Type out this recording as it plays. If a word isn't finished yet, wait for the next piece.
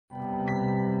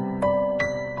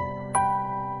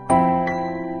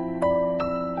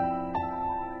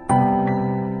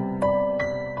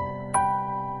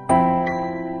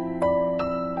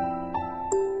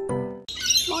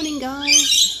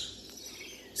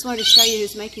Just wanted to show you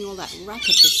who's making all that racket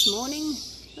this morning.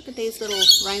 Look at these little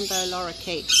rainbow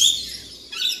lorikeets.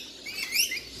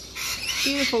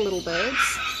 Beautiful little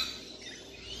birds.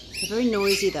 They're very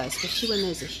noisy though, especially when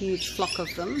there's a huge flock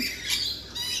of them.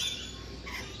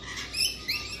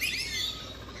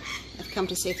 I've come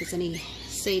to see if there's any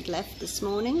seed left this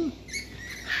morning.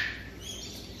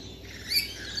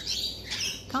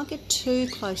 Can't get too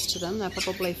close to them, they'll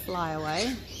probably fly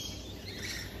away.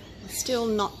 They're still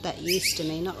not that used to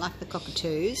me, not like the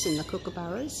cockatoos and the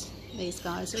kookaburras. These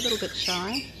guys are a little bit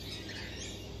shy.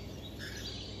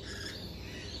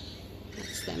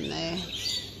 That's them there.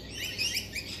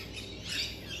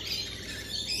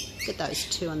 Get those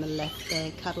two on the left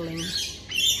there cuddling.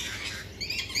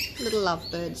 Little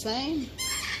lovebirds, eh?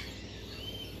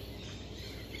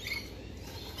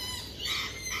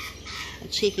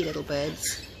 They're cheeky little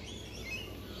birds.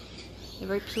 They're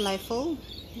very playful,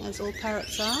 as all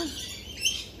parrots are.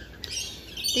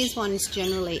 These ones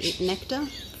generally eat nectar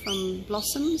from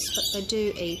blossoms, but they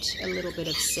do eat a little bit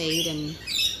of seed and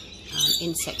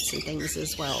insects and things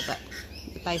as well, but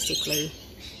basically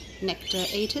nectar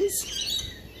eaters.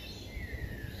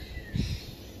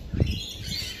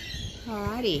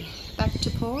 Alrighty, back to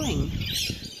pouring.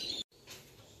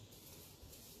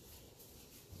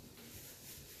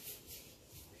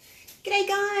 G'day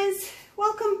guys,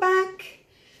 welcome back.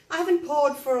 I haven't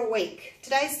poured for a week.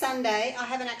 Today's Sunday. I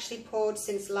haven't actually poured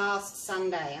since last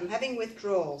Sunday. I'm having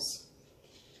withdrawals.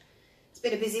 It's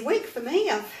been a busy week for me.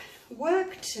 I've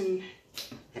worked and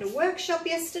had a workshop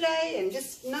yesterday and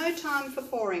just no time for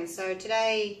pouring. So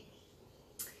today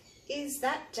is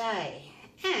that day.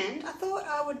 And I thought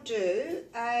I would do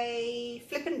a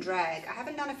flip and drag. I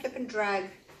haven't done a flip and drag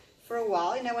for a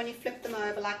while. You know, when you flip them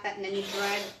over like that and then you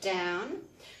drag down.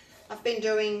 I've been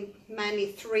doing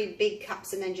mainly 3 big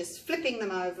cups and then just flipping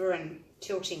them over and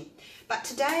tilting. But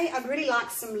today I'd really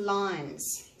like some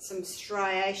lines, some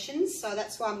striations, so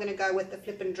that's why I'm going to go with the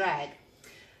flip and drag.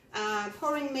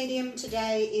 Pouring medium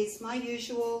today is my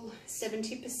usual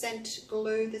 70%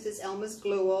 glue. This is Elmer's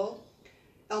glue oil.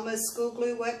 Elmer's school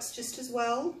glue works just as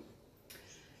well.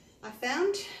 I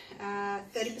found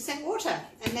 30% water,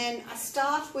 and then I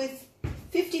start with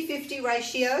 50-50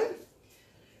 ratio.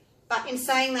 But in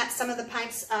saying that, some of the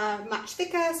paints are much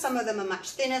thicker, some of them are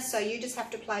much thinner, so you just have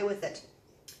to play with it.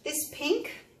 This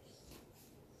pink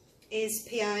is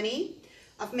peony.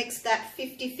 I've mixed that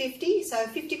 50-50, so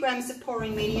 50 grams of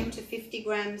pouring medium to 50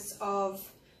 grams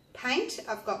of paint.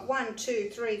 I've got 1, 2,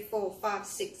 3, 4, 5,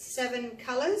 6, 7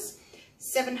 colours,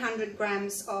 700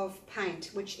 grams of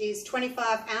paint, which is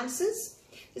 25 ounces.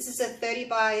 This is a 30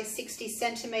 by 60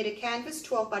 centimetre canvas,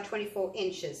 12 by 24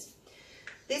 inches.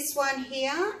 This one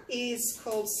here is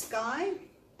called Sky,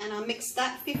 and I mixed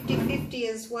that 50-50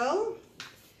 as well.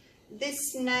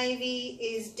 This navy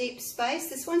is Deep Space.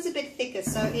 This one's a bit thicker,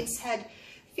 so it's had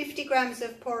 50 grams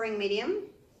of pouring medium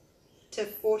to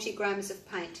 40 grams of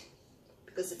paint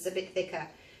because it's a bit thicker.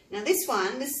 Now this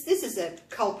one, this is a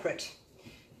culprit.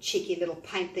 Cheeky little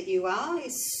paint that you are,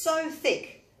 is so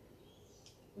thick.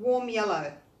 Warm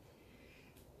yellow.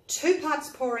 2 parts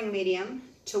pouring medium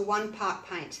to 1 part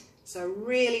paint. So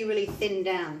really, really thin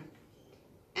down,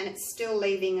 and it's still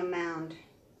leaving a mound.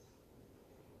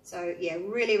 So yeah,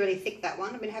 really, really thick, that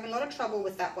one. I've been having a lot of trouble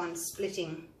with that one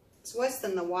splitting. It's worse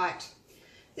than the white.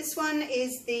 This one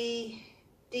is the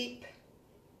Deep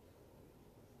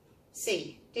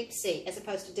Sea, as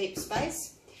opposed to Deep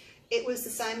Space. It was the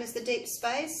same as the Deep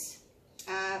Space.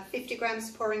 50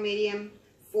 grams pouring medium,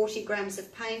 40 grams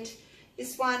of paint.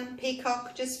 This one,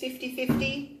 Peacock, just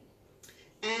 50-50.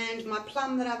 And my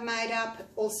plum that I've made up,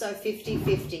 also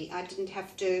 50-50. I didn't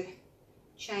have to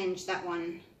change that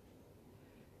one.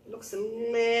 It looks a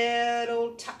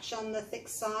little touch on the thick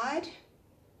side.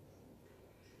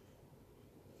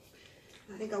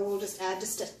 I think I will just add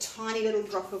just a tiny little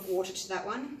drop of water to that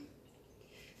one.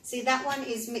 See, that one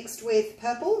is mixed with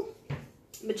purple,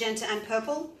 magenta and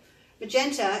purple.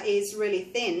 Magenta is really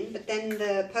thin, but then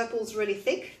the purple's really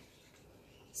thick.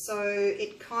 So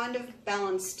it kind of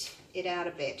balanced it out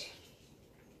a bit.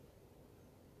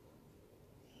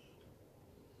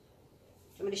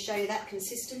 I'm going to show you that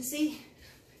consistency.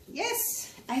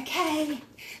 Yes, okay,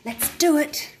 let's do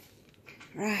it.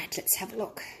 Right, let's have a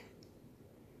look.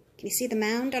 Can you see the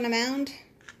mound on a mound?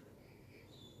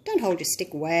 Don't hold your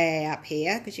stick way up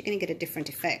here because you're going to get a different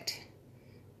effect.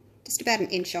 Just about 1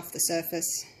 inch off the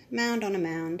surface. Mound on a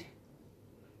mound.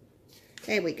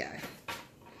 There we go.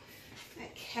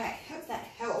 Okay, hope that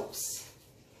helps.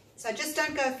 So just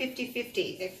don't go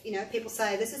 50-50. If, you know, people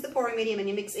say this is the pouring medium and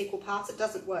you mix equal parts, it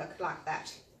doesn't work like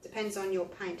that. Depends on your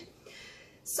paint.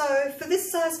 So for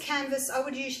this size canvas, I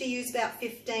would usually use about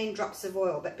 15 drops of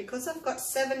oil, but because I've got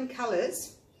 7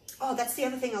 colours, oh, that's the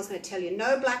other thing I was going to tell you,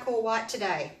 no black or white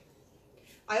today.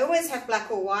 I always have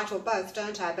black or white or both,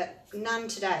 don't I, but none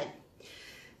today.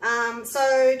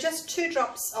 So just 2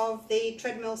 drops of the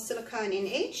treadmill silicone in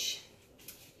each,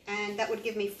 and that would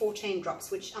give me 14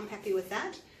 drops, which I'm happy with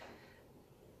that.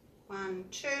 1,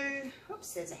 2,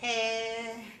 oops, there's a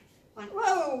hair. 1,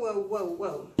 whoa, whoa, whoa,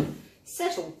 whoa.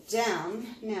 Settle down.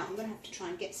 Now I'm going to have to try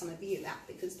and get some of you out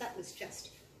because that was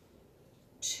just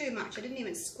too much. I didn't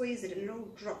even squeeze it and it all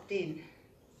dropped in.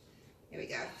 There we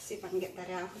go. See if I can get that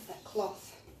out with that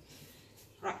cloth.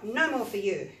 Right, no more for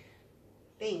you.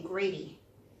 Being greedy.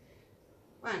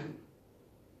 1,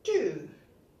 2.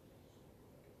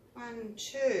 1,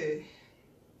 2.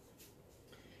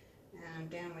 And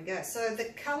down we go. So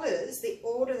the colours, the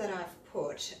order that I've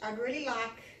put, I'd really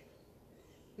like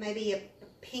maybe a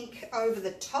pink over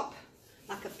the top,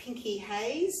 like a pinky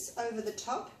haze over the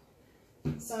top.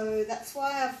 So that's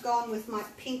why I've gone with my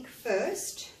pink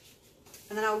first.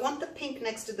 And then I want the pink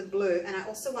next to the blue, and I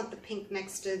also want the pink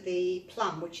next to the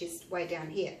plum, which is way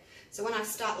down here. So when I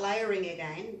start layering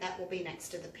again, that will be next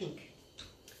to the pink.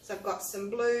 So I've got some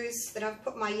blues that I've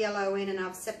put my yellow in, and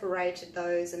I've separated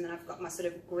those, and then I've got my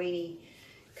sort of greeny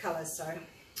colours. So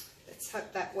let's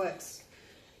hope that works.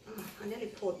 Oh, I nearly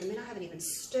poured them in. I haven't even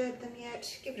stirred them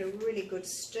yet. Give it a really good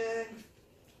stir.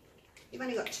 You've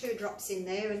only got 2 drops in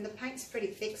there, and the paint's pretty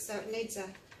thick, so it needs a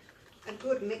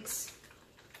good mix.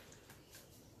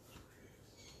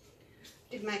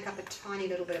 Did make up a tiny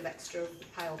little bit of extra of the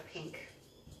pale pink.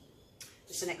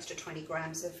 Just an extra 20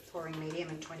 grams of pouring medium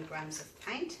and 20 grams of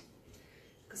paint,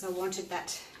 because I wanted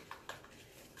that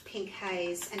pink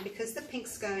haze, and because the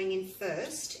pink's going in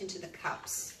first into the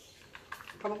cups,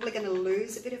 probably going to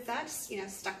lose a bit of that, you know,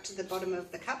 stuck to the bottom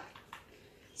of the cup.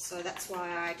 So that's why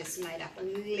I just made up a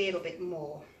little bit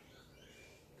more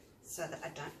so that I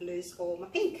don't lose all my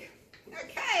pink.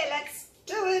 Okay, let's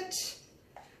do it.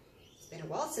 It's been a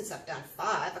while since I've done 5.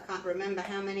 I can't remember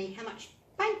how much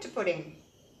paint to put in.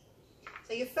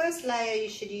 So your first layer, you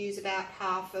should use about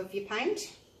half of your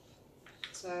paint.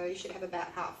 So you should have about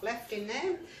half left in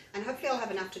there, and hopefully I'll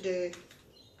have enough to do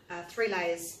 3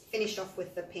 layers finished off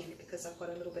with the pink, because I've got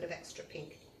a little bit of extra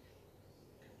pink.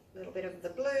 A little bit of the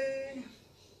blue.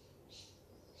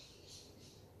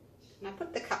 And I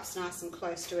put the cups nice and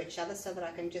close to each other so that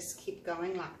I can just keep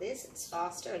going like this. It's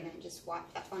faster, and then just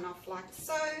wipe that one off like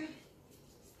so.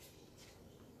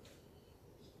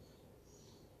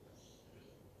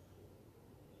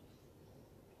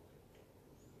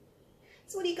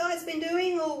 So what have you guys been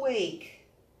doing all week?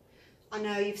 I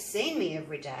know you've seen me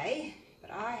every day, but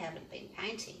I haven't been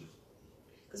painting.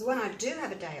 Because when I do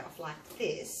have a day off like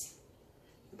this,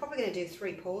 I'm probably going to do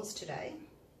 3 pours today.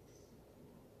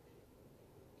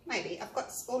 Maybe. I've got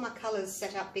all my colours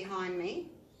set up behind me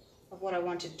of what I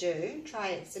want to do.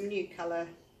 Try some new colour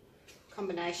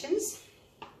combinations.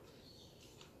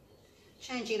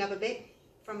 Changing it up a bit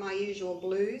from my usual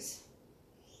blues.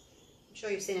 I'm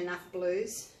sure you've seen enough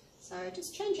blues. So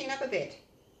just changing it up a bit.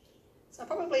 So I'll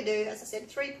probably do, as I said,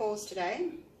 3 pours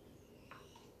today.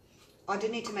 I do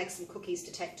need to make some cookies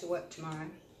to take to work tomorrow.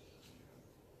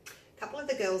 A couple of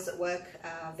the girls at work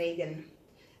are vegan,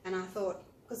 and I thought,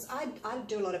 because I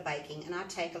do a lot of baking, and I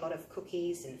take a lot of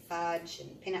cookies and fudge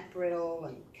and peanut brittle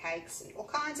and cakes and all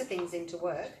kinds of things into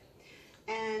work.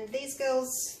 And these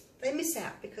girls, they miss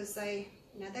out because they're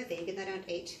vegan, they don't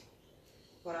eat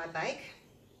what I bake.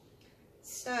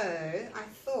 So I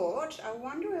thought, I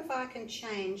wonder if I can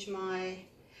change my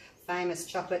famous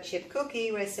chocolate chip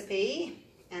cookie recipe,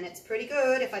 and it's pretty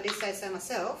good if I do say so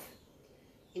myself,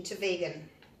 into vegan.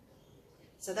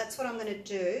 So that's what I'm going to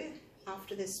do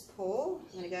after this pour.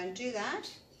 I'm going to go and do that,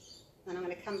 then I'm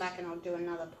going to come back and I'll do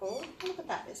another pour. Look at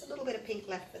that, there's a little bit of pink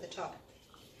left for the top.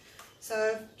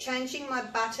 So changing my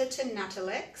butter to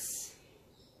Nuttelex.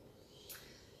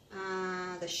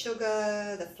 The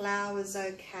sugar, the flour's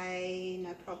okay,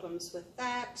 no problems with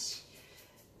that.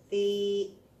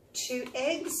 The 2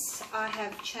 eggs I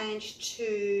have changed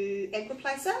to egg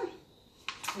replacer.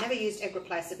 I've never used egg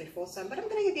replacer before, but I'm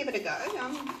going to give it a go.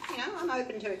 I'm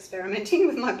open to experimenting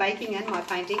with my baking and my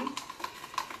painting.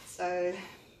 So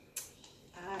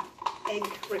egg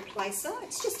replacer,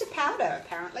 it's just a powder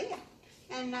apparently,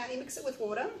 and you mix it with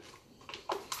water,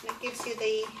 and it gives you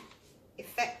the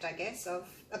effect, I guess, of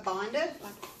a binder,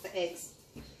 like the eggs.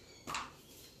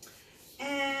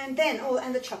 And then,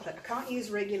 and the chocolate. I can't use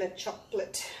regular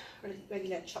chocolate,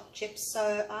 regular chopped chips,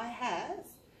 so I have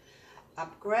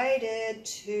upgraded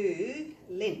to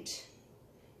lint.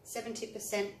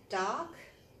 70% dark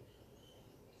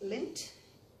lint.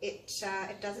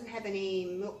 It doesn't have any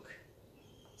milk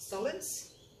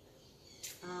solids.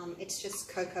 It's just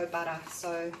cocoa butter.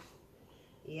 So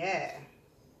yeah,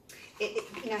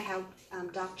 you know how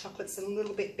dark chocolate's a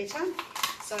little bit bitter.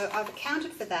 So I've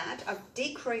accounted for that. I've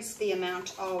decreased the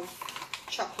amount of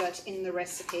chocolate in the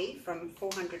recipe from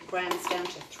 400 grams down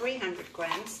to 300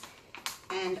 grams,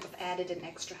 and I've added an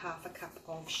extra ½ cup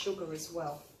of sugar as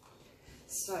well.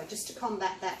 So just to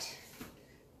combat that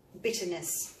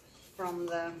bitterness from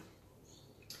the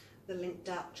Lindt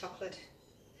dark chocolate.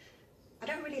 I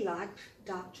don't really like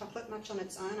dark chocolate much on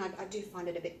its own. I do find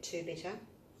it a bit too bitter.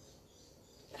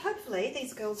 But hopefully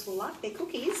these girls will like their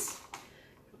cookies.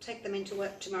 I'll take them into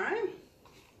work tomorrow.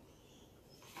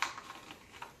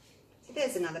 So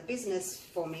there's another business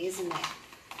for me, isn't there?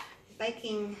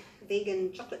 Baking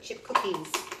vegan chocolate chip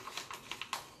cookies.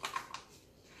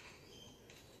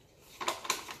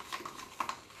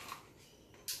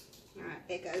 Alright,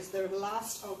 there goes the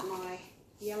last of my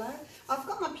yellow. I've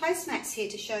got my placemats here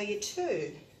to show you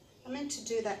too. I meant to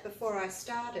do that before I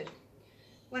started.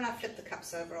 When I flip the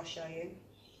cups over, I'll show you.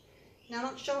 Now, I'm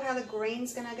not sure how the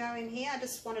green's going to go in here. I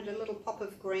just wanted a little pop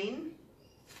of green.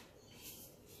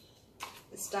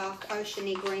 This dark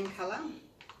oceany green colour.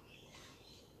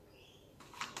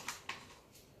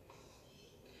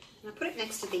 And I put it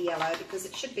next to the yellow because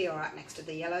it should be alright next to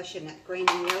the yellow, shouldn't it? Green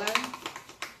and yellow.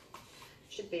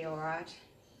 Should be alright.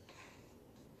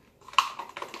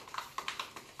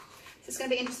 So it's going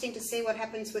to be interesting to see what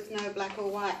happens with no black or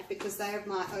white because they are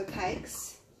my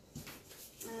opaques.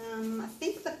 I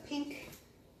think the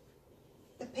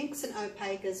pink's an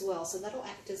opaque as well, so that'll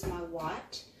act as my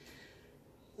white.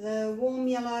 The warm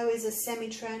yellow is a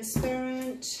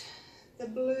semi-transparent. The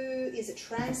blue is a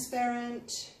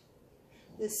transparent.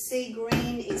 The sea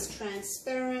green is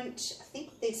transparent. I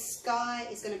think the sky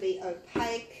is going to be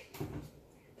opaque.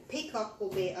 The peacock will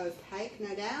be opaque,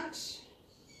 no doubt.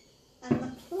 And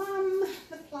the plum,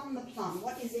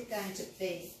 what is it going to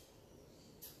be?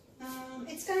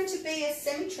 It's going to be a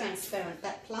semi-transparent,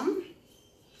 that plum.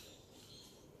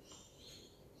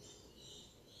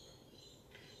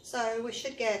 So we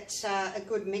should get a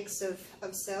good mix of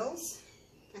cells,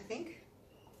 I think.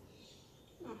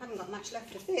 Oh, I haven't got much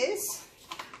left of this.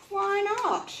 Why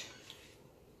not?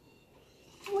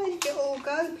 Where did you all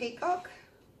go, peacock?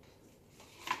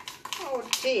 Oh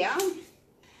dear.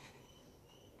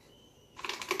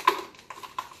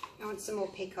 I want some more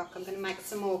peacock. I'm going to make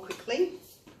some more quickly.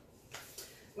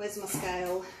 Where's my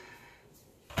scale?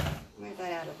 Move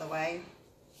that out of the way.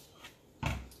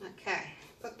 Okay,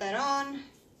 put that on,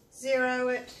 zero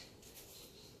it,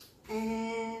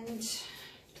 and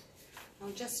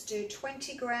I'll just do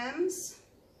 20 grams.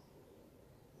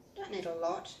 Don't need a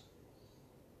lot.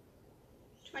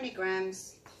 20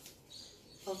 grams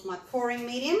of my pouring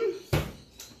medium.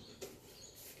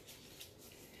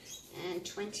 And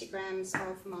 20 grams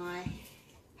of my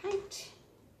paint.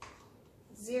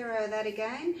 Zero that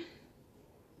again.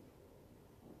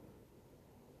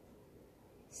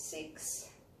 6,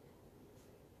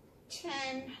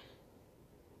 10,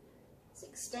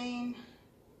 16,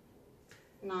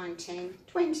 19,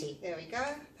 20. There we go.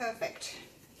 Perfect.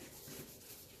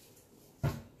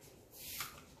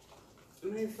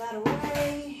 Move that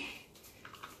away.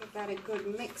 Give that a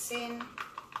good mix in.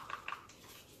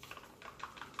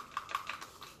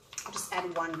 I'll just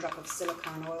add 1 drop of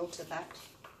silicone oil to that.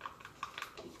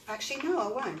 Actually, no, I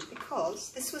won't,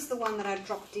 because this was the one that I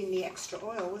dropped in the extra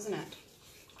oil, wasn't it?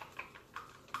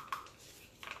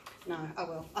 No, I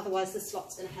will. Otherwise, this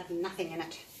lot's going to have nothing in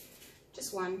it.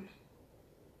 Just 1.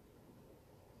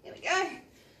 There we go.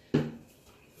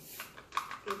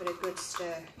 Give it a good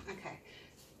stir. Okay.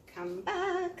 Come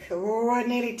back. Oh, I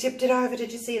nearly tipped it over.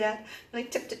 Did you see that? I nearly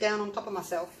tipped it down on top of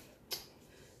myself.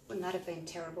 Wouldn't that have been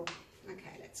terrible?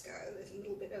 Okay, let's go with a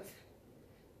little bit of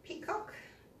peacock.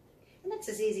 And that's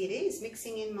as easy it is,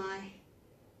 mixing in my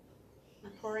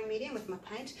pouring medium with my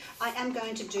paint. I am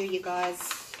going to do, you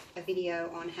guys, a video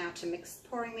on how to mix the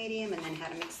pouring medium and then how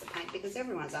to mix the paint because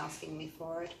everyone's asking me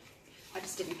for it. I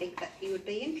just didn't think that you would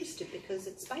be interested because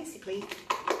it's basically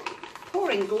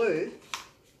pouring glue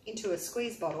into a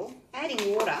squeeze bottle,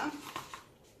 adding water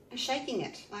and shaking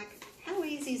it. Like, how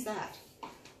easy is that?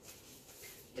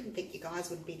 Didn't think you guys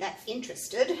would be that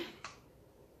interested.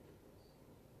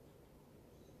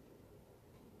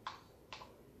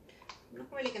 I'm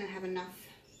not really going to have enough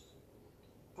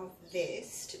of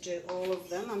this to do all of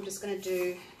them. I'm just going to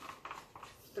do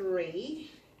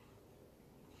 3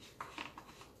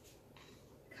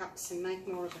 cups and make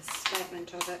more of a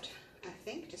statement of it, I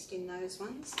think, just in those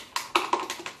ones.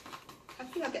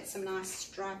 Hopefully I'll get some nice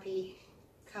stripy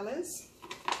colours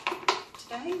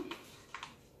today.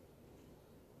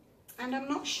 And I'm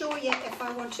not sure yet if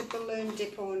I want to balloon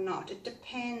dip or not. It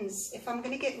depends. If I'm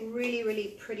going to get really,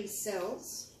 really pretty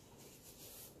cells,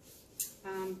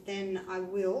 then I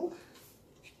will.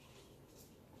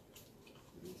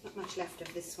 There's not much left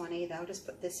of this one either. I'll just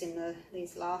put this in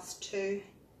these last two.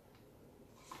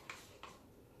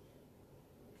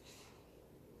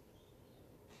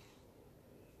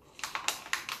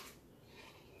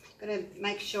 Got to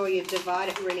make sure you divide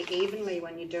it really evenly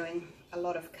when you're doing a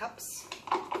lot of cups.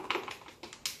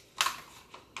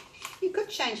 You could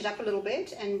change it up a little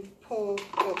bit and pour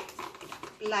or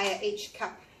layer each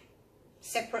cup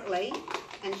separately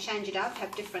and change it up,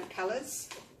 have different colours.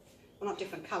 Well, not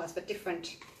different colours, but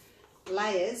different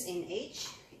layers in each,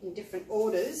 in different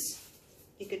orders.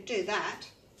 You could do that.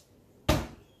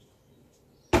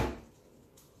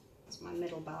 That's my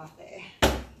middle bar there.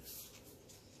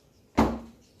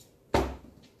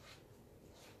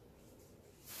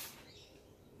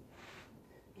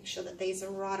 Make sure that these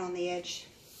are right on the edge.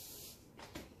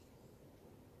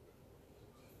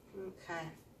 Okay,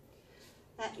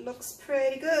 that looks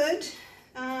pretty good.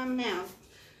 Now,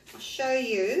 I'll show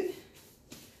you,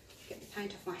 get the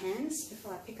paint off my hands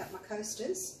before I pick up my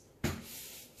coasters.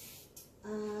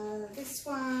 This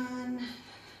one,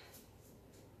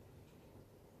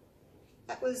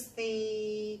 that was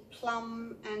the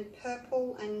plum and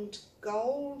purple and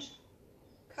gold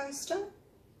coaster.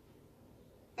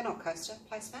 Not coaster,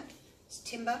 placemat. It's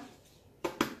timber.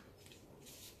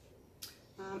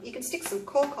 You can stick some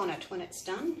cork on it when it's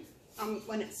done,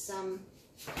 when it's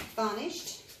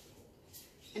varnished.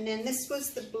 And then this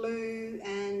was the blue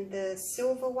and the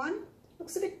silver one.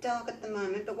 Looks a bit dark at the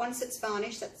moment, but once it's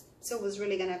varnished, that silver's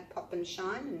really going to pop and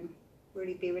shine and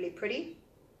really be really pretty.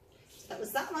 So that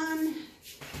was that one.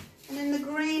 And then the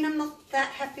green, I'm not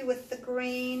that happy with the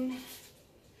green.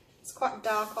 It's quite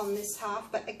dark on this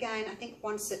half, but again, I think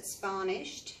once it's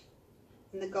varnished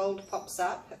and the gold pops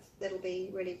up, that'll be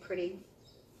really pretty.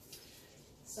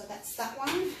 So that's that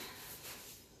one.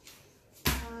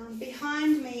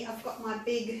 Behind me, I've got my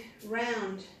big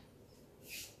round.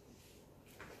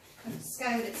 I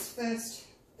gave it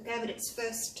its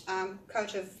first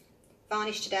coat of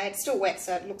varnish today. It's still wet,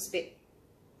 so it looks a bit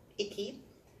icky.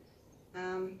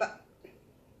 But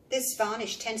this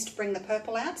varnish tends to bring the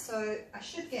purple out, so I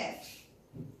should get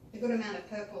a good amount of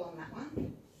purple on that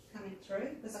one coming through,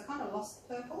 because I kind of lost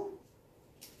the purple.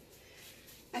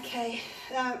 Okay,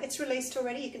 it's released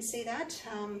already, you can see that.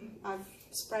 I've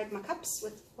sprayed my cups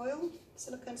with oil,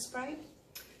 silicone spray.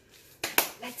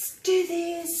 Let's do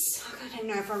this. I don't even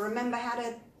know if I remember how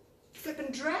to flip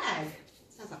and drag.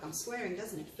 Sounds like I'm swearing,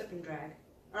 doesn't it? Flip and drag.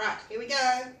 Alright, here we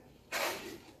go.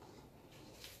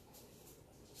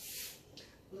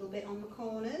 A little bit on the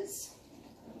corners.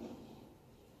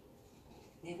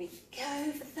 There we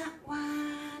go for that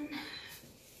one.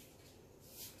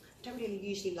 I don't really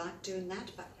usually like doing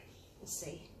that, but we'll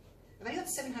see. I've only got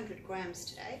 700 grams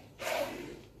today.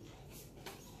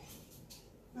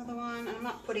 Another one, and I'm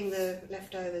not putting the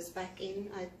leftovers back in.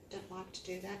 I don't like to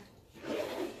do that.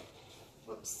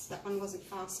 Whoops, that one wasn't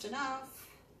fast enough.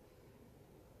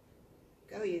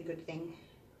 Go, you good thing.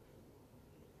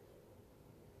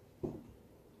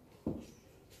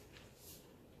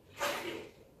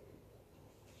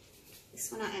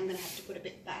 This one I am going to have to put a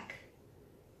bit back.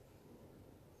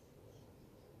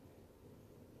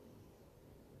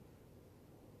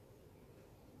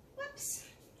 Whoops.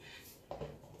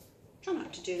 Try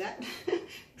not to do that.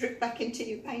 Drip back into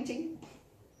your painting.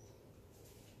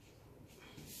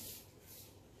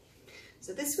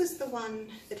 So this was the one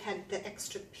that had the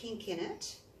extra pink in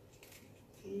it.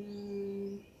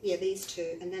 Yeah, these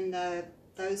two. And then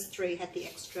those three had the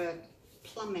extra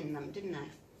plum in them, didn't they?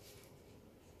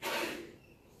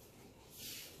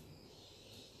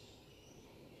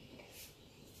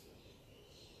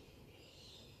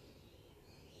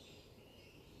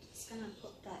 Just going to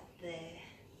put that there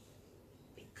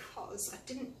because I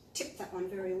didn't tip that one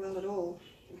very well at all.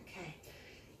 Okay.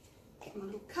 Get my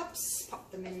little cups, pop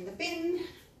them in the bin.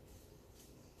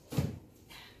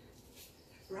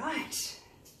 Right,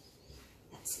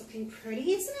 that's looking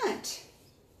pretty, isn't it?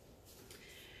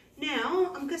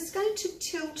 Now I'm just going to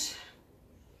tilt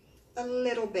a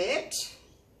little bit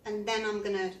and then I'm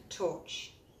going to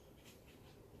torch.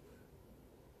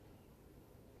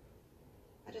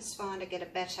 I just find I get a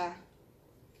better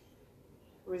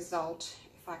result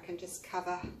if I can just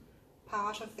cover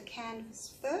part of the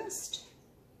canvas first.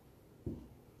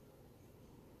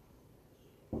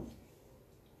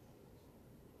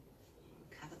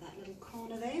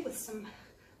 Corner there with some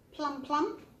plum.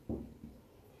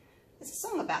 There's a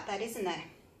song about that, isn't there?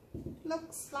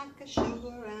 Looks like a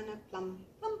sugar and a plum.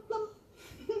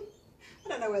 I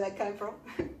don't know where that came from.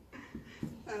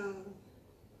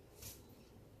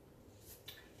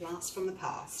 Blast from the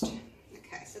past.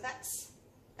 Okay, so that's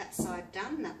that side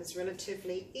done. That was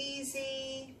relatively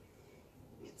easy.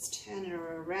 Let's turn it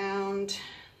around.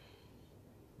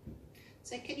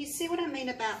 So can you see what I mean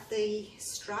about the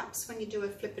stripes when you do a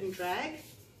flip and drag?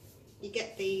 You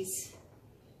get these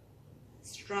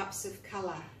stripes of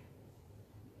colour,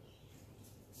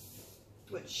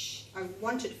 which I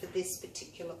wanted for this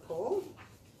particular paw.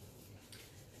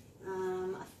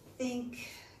 I think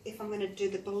if I'm going to do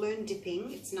the balloon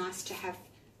dipping, it's nice to have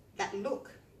that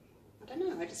look. I don't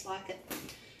know, I just like it.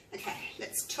 Okay,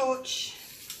 let's torch.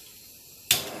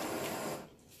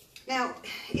 Now,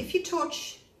 if you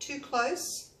torch too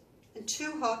close and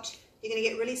too hot, you're going to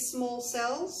get really small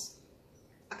cells,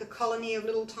 like a colony of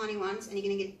little tiny ones, and you're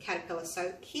going to get caterpillars.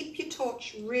 So keep your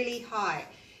torch really high.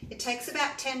 It takes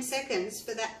about 10 seconds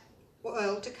for that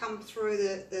oil to come through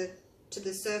to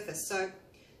the surface. So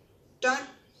don't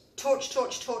torch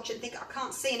and think I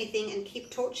can't see anything and keep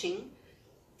torching.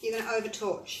 You're going to over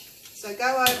torch. So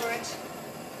go over it,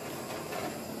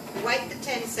 wait the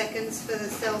 10 seconds for the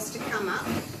cells to come up.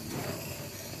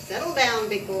 Settle down,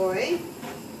 big boy.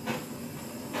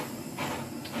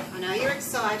 I know you're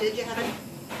excited. You haven't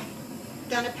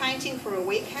done a painting for a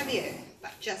week, have you?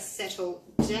 But just settle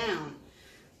down.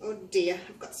 Oh dear,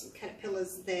 I've got some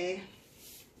caterpillars there.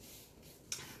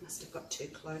 Must have got too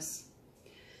close. I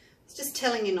was just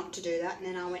telling you not to do that, and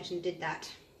then I went and did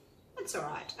that. That's all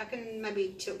right. I can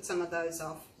maybe tilt some of those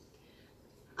off.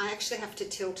 I actually have to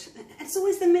tilt. It's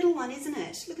always the middle one, isn't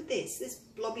it? Look at this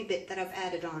blobby bit that I've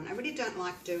added on. I really don't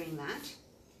like doing that.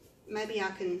 Maybe I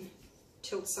can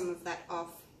tilt some of that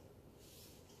off.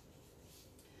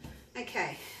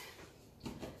 Okay.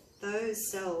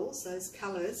 Those cells, those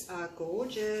colours are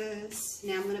gorgeous.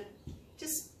 Now I'm going to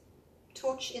just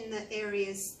torch in the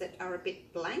areas that are a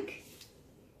bit blank.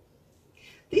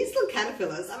 These little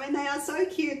caterpillars, I mean, they are so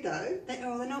cute though.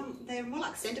 They're more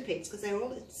like centipedes because they're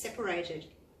all separated.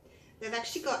 They've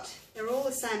actually got, they're all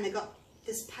the same. They've got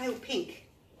this pale pink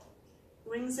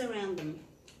rings around them.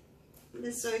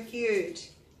 They're so cute.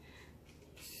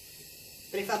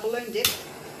 But if I balloon dip,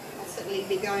 I'll certainly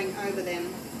be going over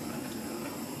them.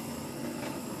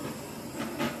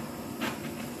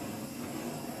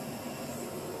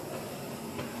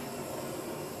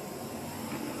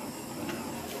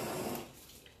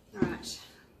 Alright,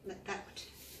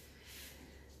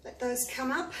 let those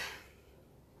come up.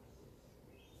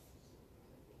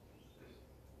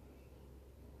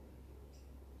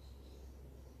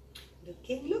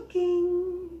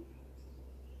 Looking.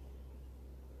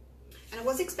 And I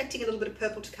was expecting a little bit of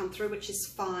purple to come through, which is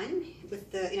fine with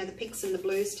the, the pinks and the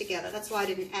blues together. That's why I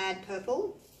didn't add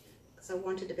purple, because I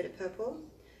wanted a bit of purple.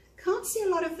 Can't see a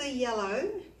lot of the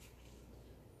yellow,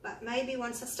 but maybe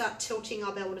once I start tilting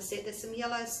I'll be able to see it. There's some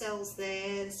yellow cells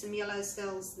there, there's some yellow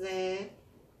cells there,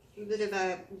 a bit of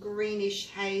a greenish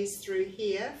haze through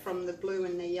here from the blue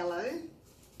and the yellow.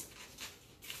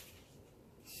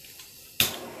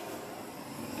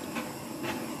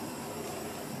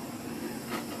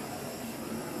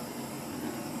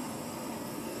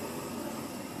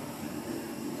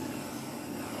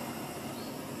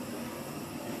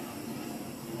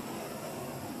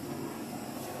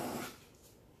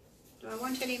 Do I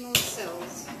want any more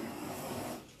cells?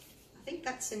 I think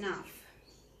that's enough.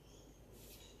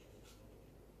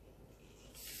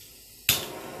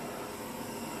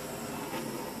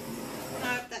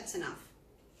 No, that's enough.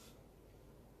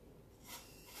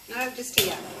 No, just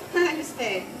here. Just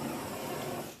there.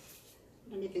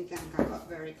 I don't even think I got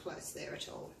very close there at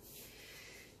all.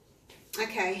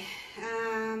 Okay.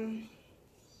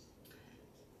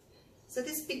 So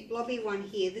this big blobby one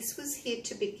here, this was here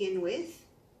to begin with.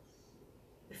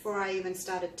 Before I even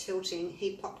started tilting,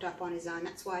 he popped up on his own.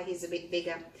 That's why he's a bit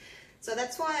bigger. So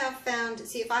that's why I found,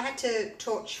 see, if I had to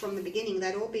torch from the beginning,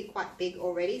 they'd all be quite big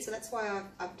already. So that's why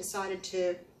I've decided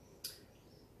to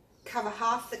cover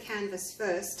half the canvas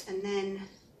first and then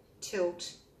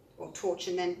tilt, or torch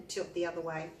and then tilt the other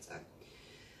way. So,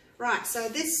 right, so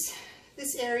this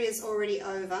area is already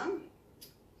over.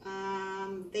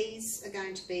 These are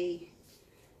going to be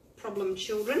problem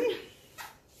children.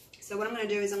 So what I'm going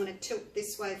to do is I'm going to tilt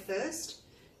this way first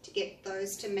to get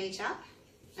those to meet up,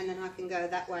 and then I can go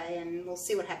that way, and we'll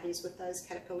see what happens with those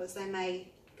caterpillars. They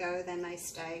may go, they may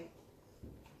stay.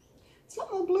 It's a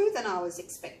lot more blue than I was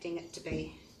expecting it to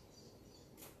be.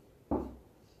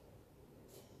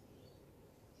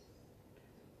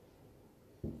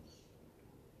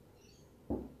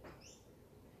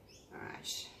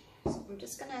 Alright, so I'm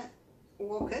just going to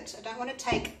walk it. I don't want to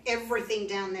take everything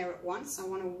down there at once. I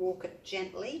want to walk it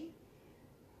gently.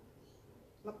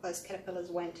 Look, those caterpillars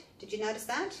went. Did you notice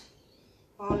that?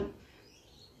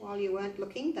 While you weren't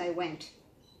looking, they went.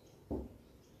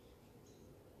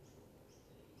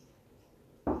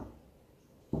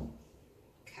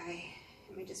 Okay,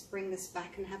 let me just bring this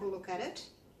back and have a look at it.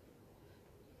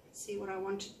 See what I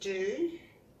want to do.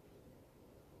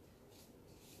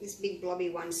 This big blobby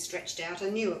one's stretched out. I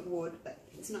knew it would, but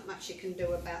there's not much you can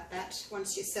do about that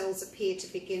once your cells appear to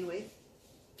begin with.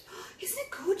 Isn't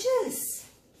it gorgeous?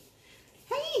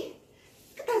 Hey,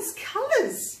 look at those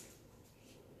colours.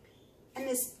 And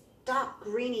this dark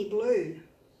greeny blue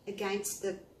against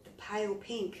the pale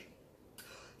pink.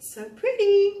 So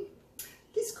pretty.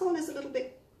 This corner's a little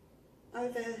bit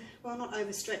well, not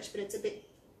overstretched, but it's a bit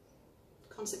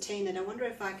concertinaed. I wonder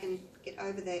if I can get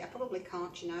over there. I probably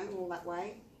can't, you know, all that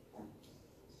way.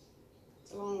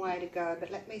 It's a long way to go,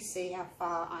 but let me see how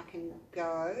far I can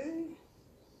go.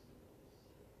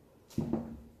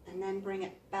 And then bring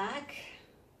it back.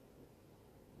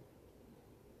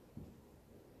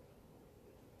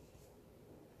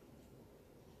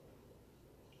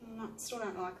 I still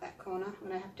don't like that corner. I'm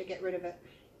going to have to get rid of it.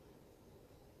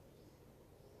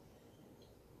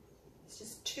 It's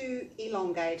just too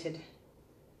elongated.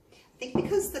 I think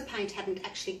because the paint hadn't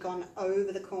actually gone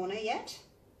over the corner yet,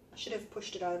 I should have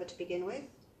pushed it over to begin with.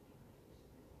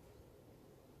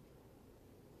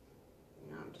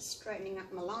 Now I'm just straightening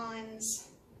up my lines.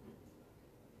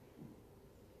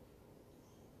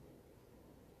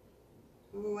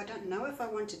 Oh, I don't know if I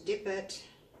want to dip it.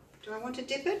 Do I want to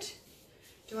dip it?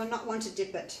 Do I not want to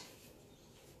dip it?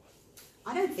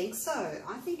 I don't think so.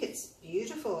 I think it's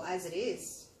beautiful as it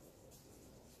is.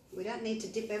 We don't need to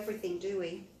dip everything, do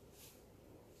we?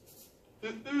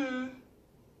 I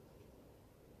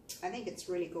think it's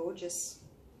really gorgeous.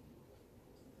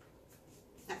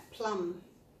 That plum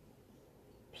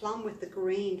with the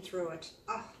green through it.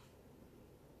 Oh,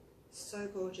 so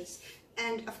gorgeous.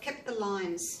 And I've kept the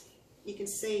lines. You can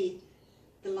see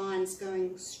the lines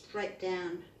going straight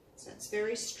down. So it's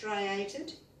very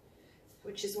striated,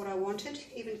 which is what I wanted.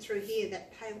 Even through here,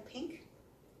 that pale pink.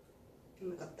 And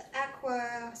we've got the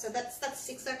aqua. So that's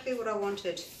exactly what I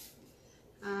wanted.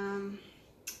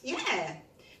 Yeah.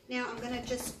 Now I'm going to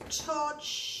just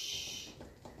torch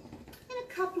in a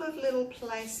couple of little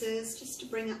places just to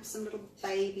bring up some little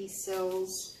baby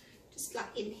cells. Just like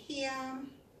in here.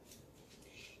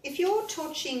 If you're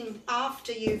torching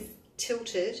after you've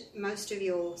tilted most of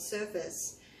your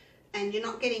surface and you're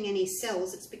not getting any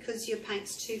cells, it's because your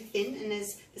paint's too thin and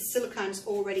the silicone's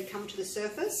already come to the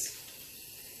surface.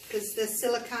 Because the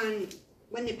silicone,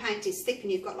 when your paint is thick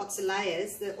and you've got lots of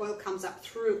layers, the oil comes up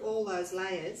through all those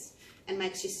layers and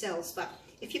makes your cells. But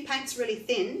if your paint's really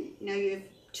thin, you know, you've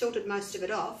tilted most of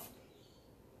it off,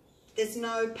 there's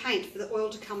no paint for the oil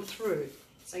to come through.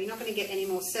 So you're not going to get any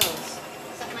more cells.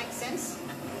 Does that make sense?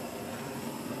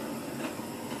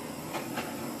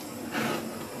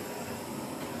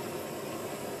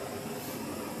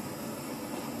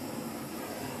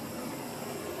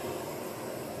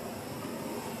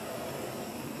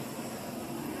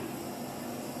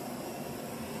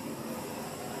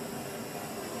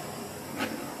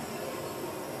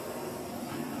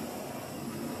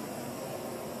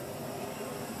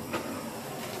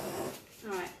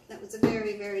 A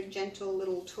very, very gentle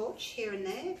little torch here and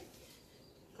there.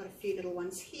 Got a few little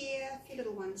ones here, a few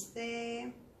little ones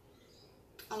there.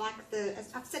 I like as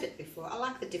I've said it before, I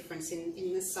like the difference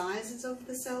in the sizes of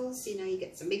the cells. You know, you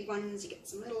get some big ones, you get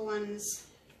some little ones.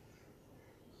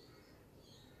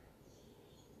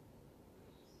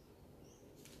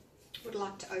 Would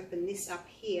like to open this up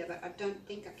here, but I don't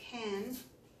think I can.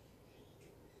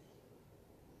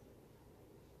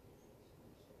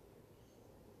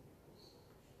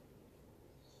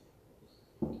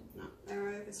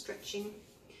 They're overstretching.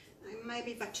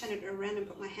 Maybe if I turn it around and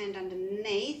put my hand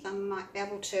underneath, I might be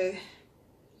able to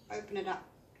open it up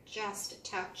just a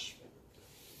touch.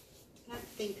 I don't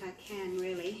think I can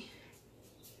really.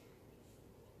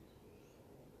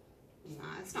 No,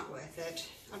 it's not worth it.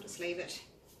 I'll just leave it.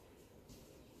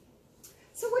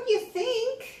 So what do you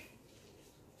think?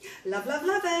 Love, love,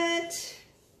 love it.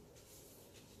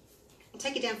 I'll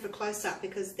take it down for a close-up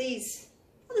because these,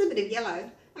 a little bit of yellow.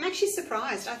 I'm actually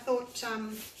surprised. I thought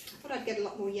I'd get a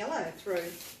lot more yellow through,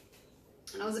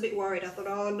 and I was a bit worried. I thought,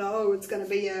 oh no, it's going to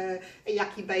be a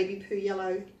yucky baby poo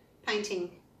yellow painting,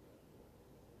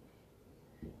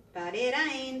 but it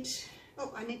ain't.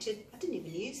 Oh, I didn't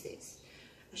even use this.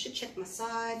 I should check my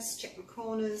sides, check my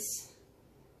corners.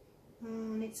 I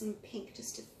need some pink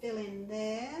just to fill in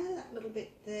there, that little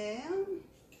bit there,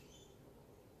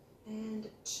 and a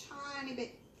tiny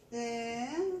bit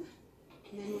there.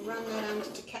 And then we'll run that under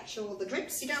to catch all the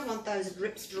drips. You don't want those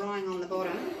drips drying on the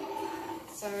bottom.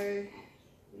 So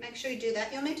make sure you do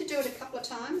that. You'll need to do it a couple of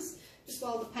times just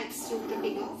while the paint's still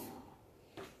dripping off.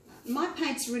 My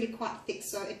paint's really quite thick,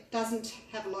 so it doesn't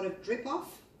have a lot of drip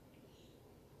off.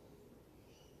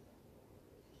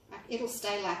 It'll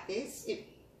stay like this. It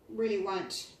really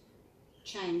won't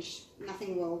change.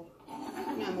 Nothing will,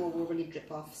 no more will really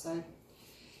drip off. So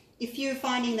if you're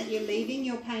finding that you're leaving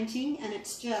your painting and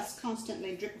it's just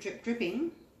constantly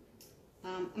dripping,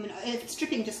 I mean, if it's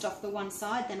dripping just off the one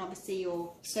side, then obviously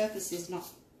your surface is not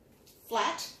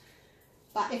flat.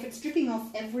 But if it's dripping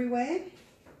off everywhere,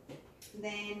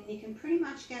 then you can pretty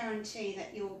much guarantee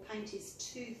that your paint is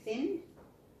too thin.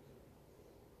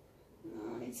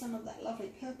 Oh, I need some of that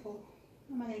lovely purple.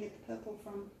 Where am I going to get the purple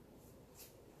from?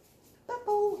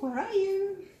 Purple, where are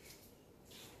you?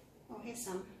 Oh, here's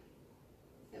some.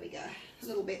 There we go, a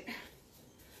little bit.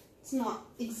 It's not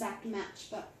exact match,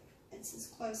 but it's as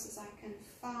close as I can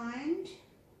find.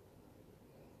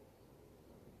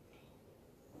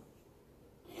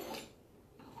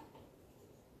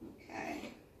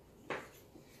 Okay.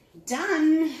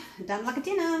 Done! Done like a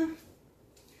dinner.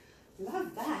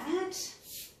 Love that.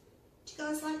 Do you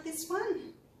guys like this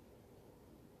one?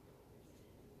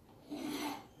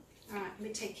 Alright, let me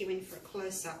take you in for a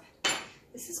close-up.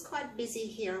 This is quite busy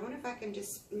here. I wonder if I can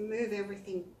just move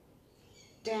everything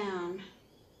down.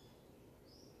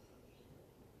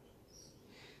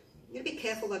 You gotta be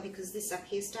careful though, because this up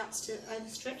here starts to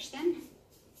overstretch then.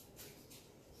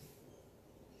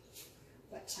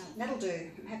 But that'll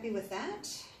do. I'm happy with that.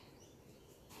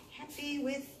 Happy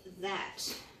with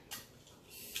that.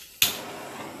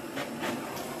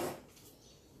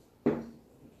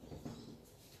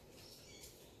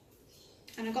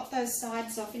 And I got those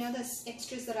sides off, you know those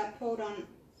extras that I poured on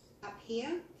up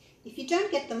here? If you don't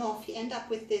get them off, you end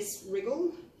up with this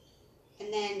wriggle,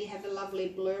 and then you have a lovely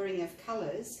blurring of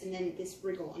colours, and then this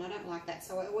wriggle, and I don't like that,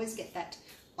 so I always get that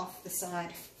off the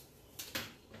side.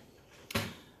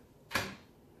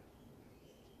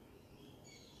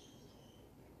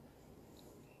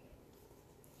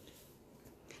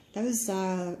 Those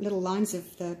little lines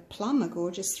of the plum are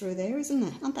gorgeous through there,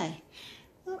 aren't they?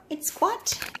 Well, it's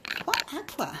quite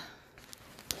aqua.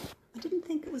 I didn't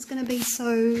think it was going to be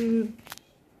so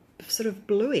sort of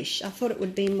bluish. I thought it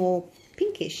would be more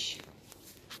pinkish.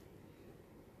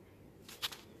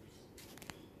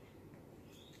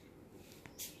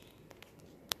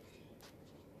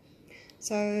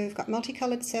 So we've got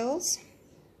multicoloured cells.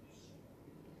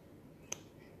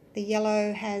 The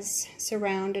yellow has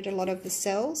surrounded a lot of the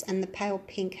cells, and the pale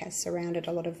pink has surrounded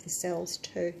a lot of the cells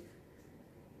too.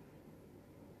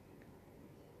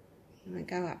 I'm going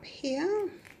to go up here.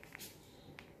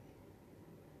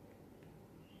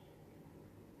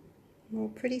 More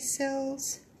pretty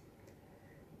cells.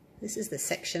 This is the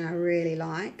section I really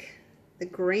like. The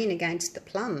green against the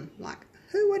plum. Like,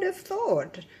 who would have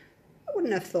thought? I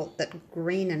wouldn't have thought that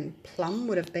green and plum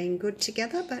would have been good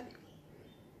together, but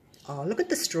oh, look at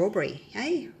the strawberry,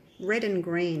 eh? Red and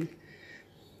green.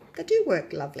 They do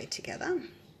work lovely together.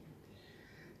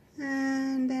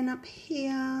 And then up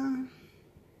here,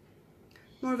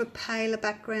 more of a paler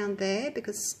background there,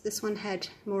 because this one had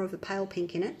more of a pale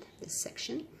pink in it, this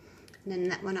section. And then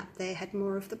that one up there had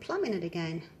more of the plum in it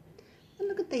again. And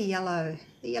look at the yellow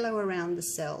around the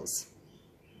cells.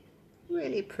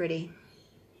 Really pretty.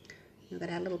 We've got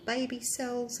our little baby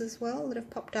cells as well that have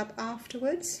popped up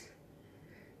afterwards,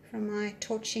 from my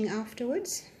torching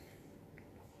afterwards.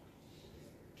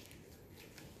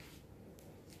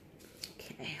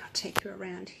 Okay, I'll take you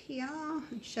around here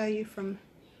and show you from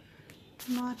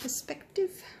my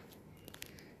perspective.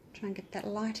 Try and get that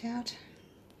light out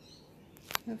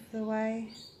of the way.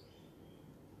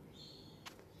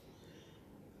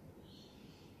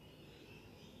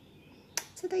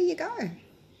 So there you go.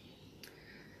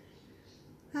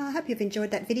 I hope you've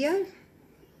enjoyed that video.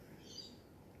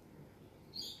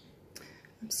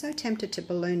 I'm so tempted to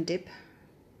balloon dip.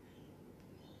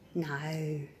 No.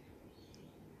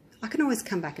 I can always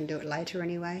come back and do it later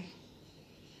anyway.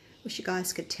 Wish you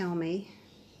guys could tell me.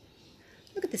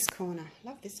 Look at this corner.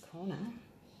 Love this corner.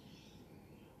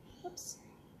 Oops.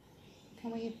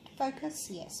 Can we focus?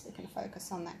 Yes, we can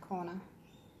focus on that corner.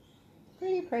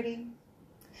 Pretty pretty.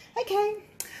 Okay,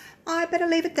 I better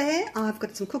leave it there. I've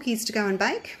got some cookies to go and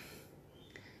bake.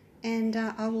 And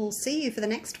I will see you for the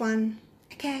next one.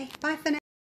 Okay, bye for now.